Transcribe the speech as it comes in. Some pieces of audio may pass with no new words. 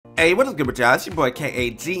Hey, what is good with y'all? It's your boy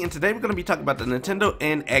KAG, and today we're going to be talking about the Nintendo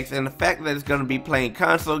NX and the fact that it's going to be playing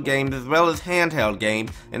console games as well as handheld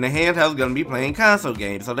games, and the handheld is going to be playing console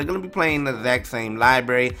games, so they're going to be playing the exact same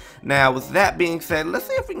library. Now, with that being said, let's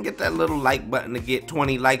see if we can get that little like button to get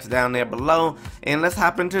 20 likes down there below, and let's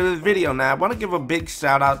hop into this video. Now, I want to give a big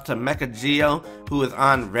shout out to Mecha Geo, who is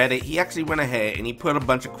on Reddit. He actually went ahead and he put a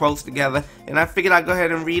bunch of quotes together, and I figured I'd go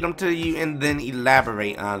ahead and read them to you and then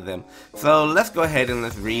elaborate on them. So let's go ahead and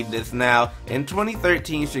let's read this now. In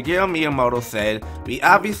 2013, Shigeru Miyamoto said, "We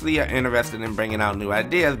obviously are interested in bringing out new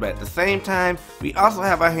ideas, but at the same time, we also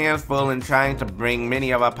have our hands full in trying to bring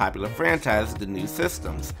many of our popular franchises to new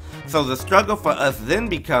systems. So the struggle for us then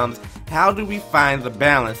becomes, how do we find the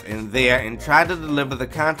balance in there and try to deliver the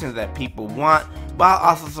content that people want while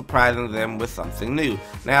also surprising them with something new?"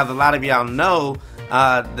 Now, as a lot of y'all know,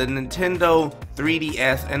 the Nintendo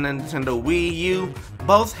 3DS and the Nintendo Wii U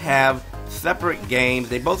both have separate games.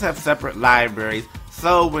 They both have separate libraries.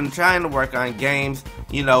 So when trying to work on games,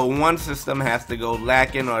 you know, one system has to go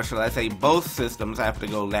lacking, or should I say both systems have to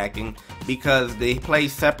go lacking, because they play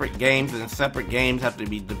separate games and separate games have to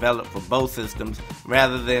be developed for both systems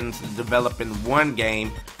rather than developing one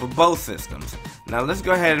game for both systems. Now let's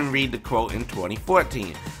go ahead and read the quote in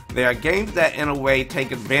 2014. "There are games that in a way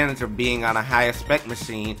take advantage of being on a higher spec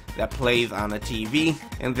machine that plays on a TV,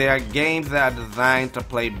 and there are games that are designed to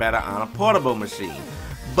play better on a portable machine.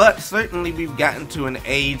 But certainly we've gotten to an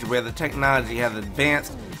age where the technology has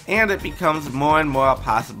advanced and it becomes more and more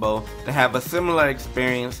possible to have a similar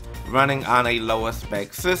experience running on a lower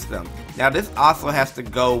spec system." Now this also has to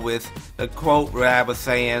go with the quote where I was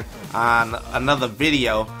saying on another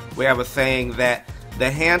video where I was saying that the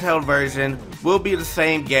handheld version will be the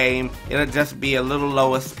same game, it'll just be a little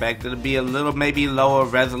lower spec, it'll be a little maybe lower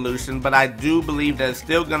resolution, but I do believe that it's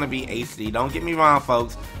still going to be HD. Don't get me wrong,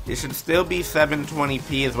 folks, it should still be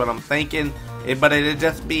 720p is what I'm thinking, but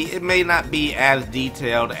it may not be as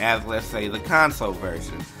detailed as, let's say, the console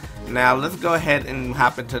version. Now let's go ahead and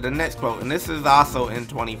hop into the next quote, and this is also in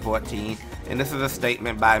 2014, and this is a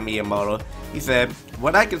statement by Miyamoto. He said,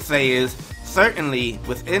 "What I can say is, certainly,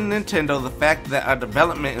 within Nintendo, the fact that our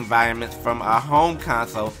development environments from our home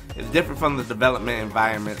console is different from the development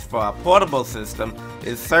environments for our portable system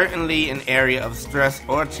is certainly an area of stress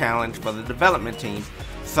or challenge for the development teams.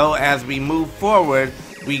 So as we move forward,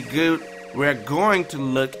 we're going to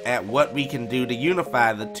look at what we can do to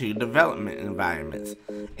unify the two development environments."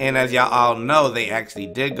 And as y'all all know, they actually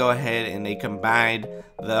did go ahead and they combined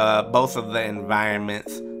both of the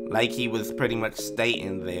environments, like he was pretty much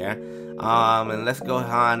stating there. And let's go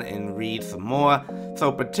on and read some more.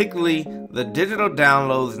 So particularly the digital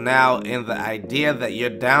downloads now, and the idea that you're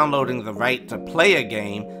downloading the right to play a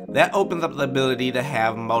game, that opens up the ability to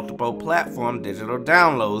have multiple platform digital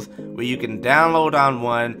downloads where you can download on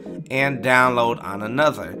one and download on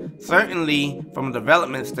another. Certainly from a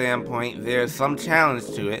development standpoint, there's some challenge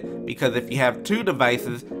to it, because if you have two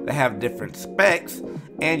devices that have different specs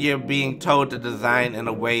and you're being told to design in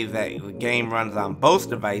a way that the game runs on both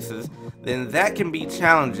devices, then that can be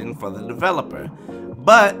challenging for the developer.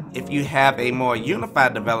 But if you have a more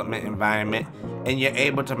unified development environment and you're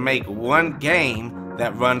able to make one game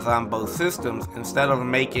that runs on both systems, instead of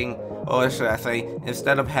making, or should I say,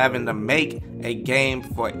 instead of having to make a game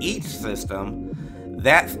for each system,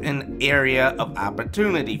 that's an area of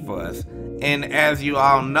opportunity for us. And as you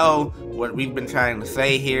all know, what we've been trying to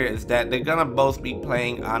say here is that they're gonna both be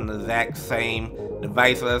playing on the exact same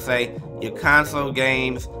device. Let's say your console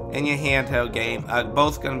games and your handheld games are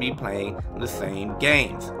both gonna be playing the same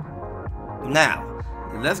games. Now,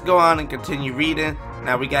 let's go on and continue reading.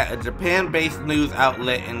 Now we got a Japan-based news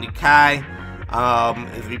outlet in Nikkei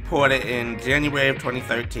is reported in January of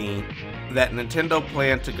 2013 that Nintendo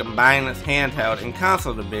planned to combine its handheld and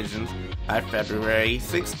console divisions by February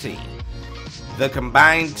 16. The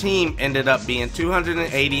combined team ended up being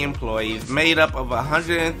 280 employees, made up of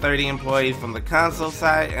 130 employees from the console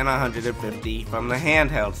side and 150 from the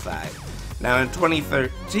handheld side. Now in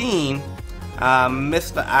 2013,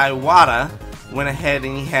 Mr. Iwata went ahead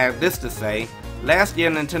and he had this to say: "Last year,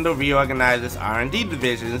 Nintendo reorganized its R&D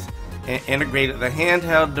divisions and integrated the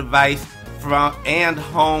handheld device and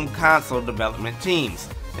home console development teams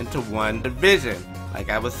into one division." Like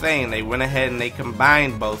I was saying, they went ahead and they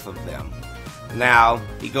combined both of them. Now,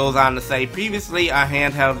 he goes on to say, "Previously, our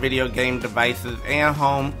handheld video game devices and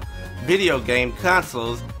home video game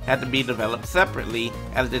consoles had to be developed separately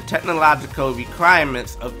as the technological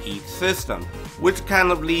requirements of each system," which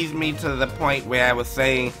kind of leads me to the point where I was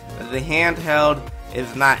saying that the handheld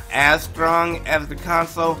is not as strong as the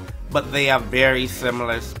console, but they are very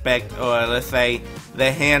similar spec, or let's say the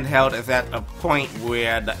handheld is at a point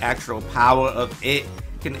where the actual power of it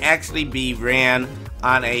can actually be ran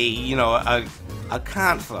on a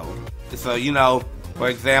console. So for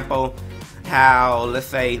example, how let's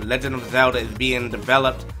say Legend of Zelda is being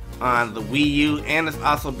developed on the Wii U and it's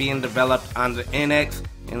also being developed on the NX,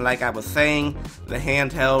 and like I was saying, the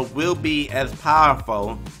handheld will be as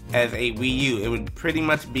powerful as a Wii U. It would pretty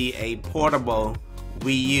much be a portable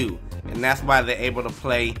Wii U, and that's why they're able to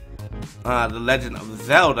play The Legend of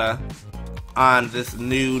Zelda on this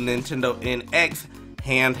new Nintendo NX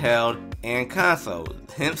handheld and console.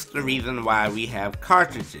 Hence the reason why we have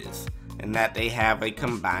cartridges and that they have a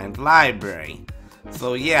combined library.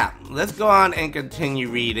 So yeah, let's go on and continue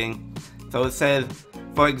reading. So it says,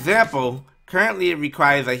 for example, currently it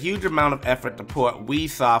requires a huge amount of effort to port Wii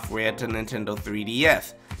software to Nintendo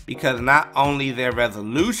 3DS, because not only their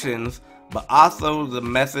resolutions, but also the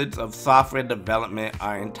methods of software development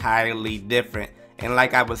are entirely different. And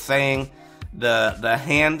like I was saying, the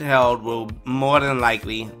handheld will more than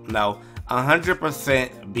likely,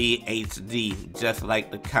 100% be HD, just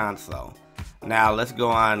like the console. Now let's go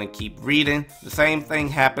on and keep reading. The same thing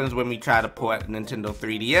happens when we try to port Nintendo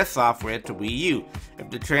 3DS software to Wii U.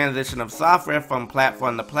 If the transition of software from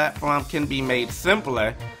platform to platform can be made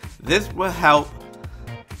simpler, this will help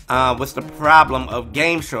with the problem of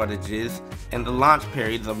game shortages and the launch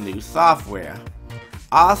periods of new software.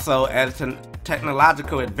 Also, as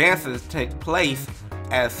technological advances take place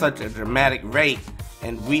at such a dramatic rate,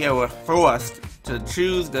 and we are forced to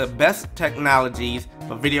choose the best technologies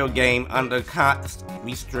for video game under cost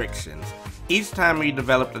restrictions. Each time we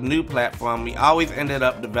developed a new platform, we always ended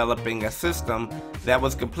up developing a system that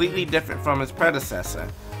was completely different from its predecessor.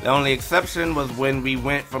 The only exception was when we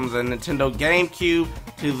went from the Nintendo GameCube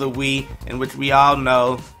to the Wii, in which we all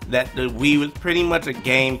know that the Wii was pretty much a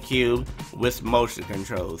GameCube with motion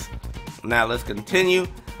controls. Now let's continue.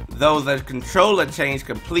 Though the controller changed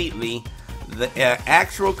completely, the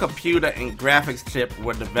actual computer and graphics chip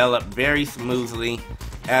were developed very smoothly,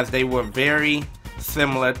 as they were very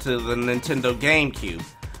similar to the Nintendo GameCube.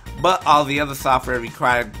 But all the other software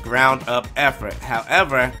required ground-up effort.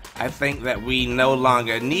 However, I think that we no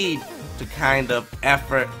longer need that kind of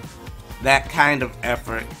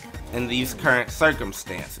effort in these current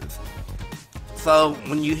circumstances. So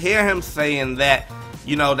when you hear him saying that,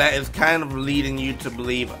 that is kind of leading you to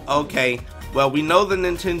believe, okay, well, we know the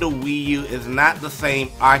Nintendo Wii U is not the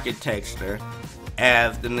same architecture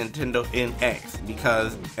as the Nintendo NX,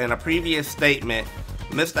 because in a previous statement,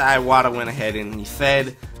 Mr. Iwata went ahead and he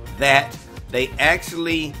said that they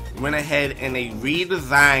actually went ahead and they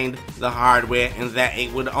redesigned the hardware, and that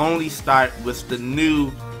it would only start with the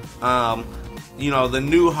new, the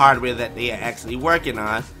new hardware that they are actually working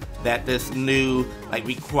on. That this new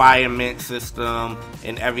requirement system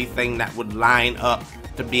and everything that would line up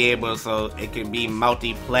to be able so it can be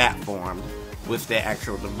multi-platformed with their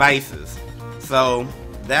actual devices. So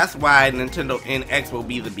that's why Nintendo NX will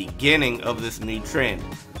be the beginning of this new trend.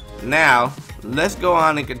 Now let's go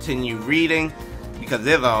on and continue reading, because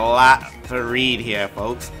there's a lot to read here,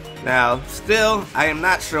 folks. Now still, I am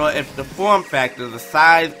not sure if the form factor, the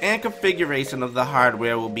size, and configuration of the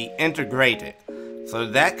hardware will be integrated. So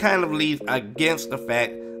that kind of leads against the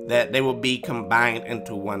fact that they will be combined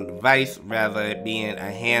into one device, rather it being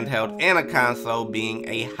a handheld and a console being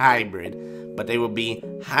a hybrid. But they will be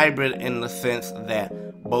hybrid in the sense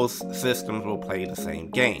that both systems will play the same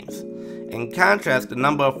games. In contrast, the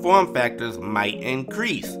number of form factors might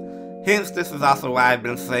increase. Hence, this is also why I've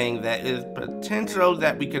been saying that it is potential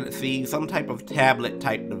that we could see some type of tablet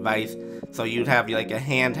type device. So you'd have like a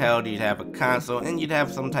handheld, you'd have a console, and you'd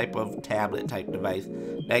have some type of tablet type device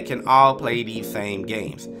that can all play these same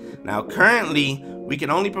games. Now currently, we can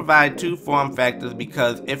only provide 2 form factors,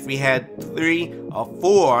 because if we had 3 or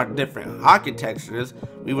 4 different architectures,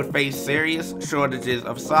 we would face serious shortages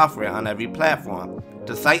of software on every platform.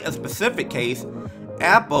 To cite a specific case,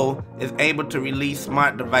 Apple is able to release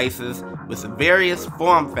smart devices with various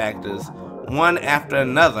form factors, one after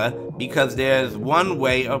another, because there is one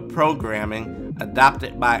way of programming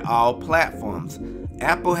adopted by all platforms.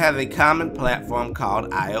 Apple has a common platform called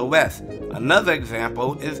iOS. Another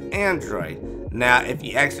example is Android. Now, if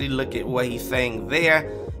you actually look at what he's saying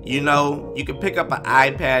there, you can pick up an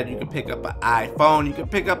iPad, you can pick up an iPhone, you can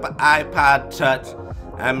pick up an iPod Touch.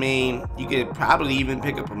 I mean, you could probably even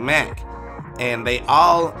pick up a Mac. And they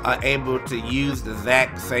all are able to use the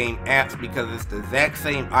exact same apps, because it's the exact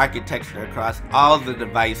same architecture across all the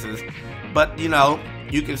devices. But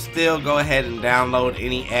you can still go ahead and download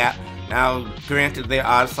any app Now, granted, there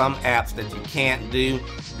are some apps that you can't do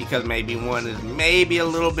because maybe one is maybe a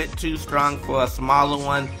little bit too strong for a smaller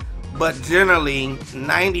one, but generally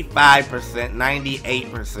 95%,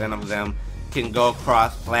 98% of them can go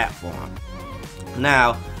cross-platform.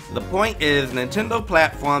 Now, the point is Nintendo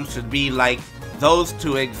platforms should be like those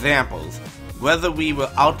two examples. Whether we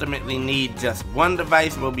will ultimately need just one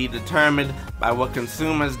device will be determined by what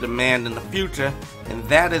consumers demand in the future, and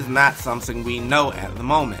that is not something we know at the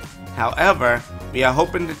moment. However, we are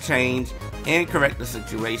hoping to change and correct the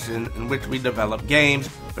situation in which we develop games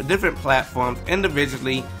for different platforms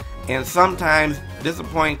individually and sometimes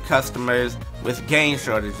disappoint customers with game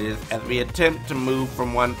shortages as we attempt to move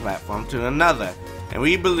from one platform to another. And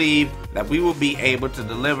we believe that we will be able to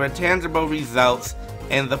deliver tangible results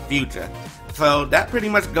in the future. So that pretty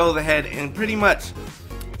much goes ahead and pretty much,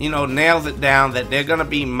 nails it down that they're going to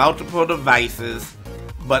be multiple devices,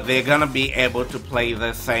 but they're going to be able to play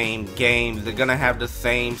the same games. They're going to have the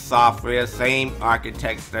same software, same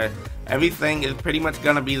architecture. Everything is pretty much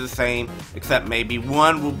going to be the same, except maybe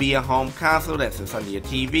one will be a home console that sits under your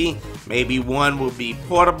TV. Maybe one will be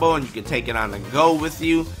portable and you can take it on the go with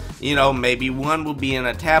you. Maybe one will be in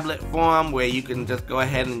a tablet form where you can just go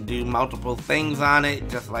ahead and do multiple things on it,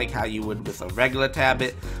 just like how you would with a regular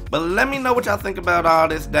tablet. But let me know what y'all think about all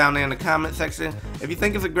this down there in the comment section. If you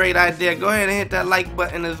think it's a great idea, go ahead and hit that like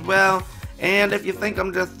button as well. And if you think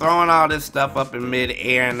I'm just throwing all this stuff up in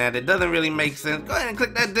mid-air and that it doesn't really make sense, go ahead and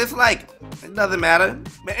click that dislike. It doesn't matter.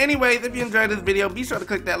 But anyways, if you enjoyed this video, be sure to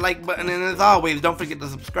click that like button. And as always, don't forget to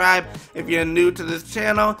subscribe if you're new to this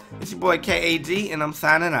channel. It's your boy KAG, and I'm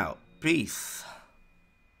signing out. Peace.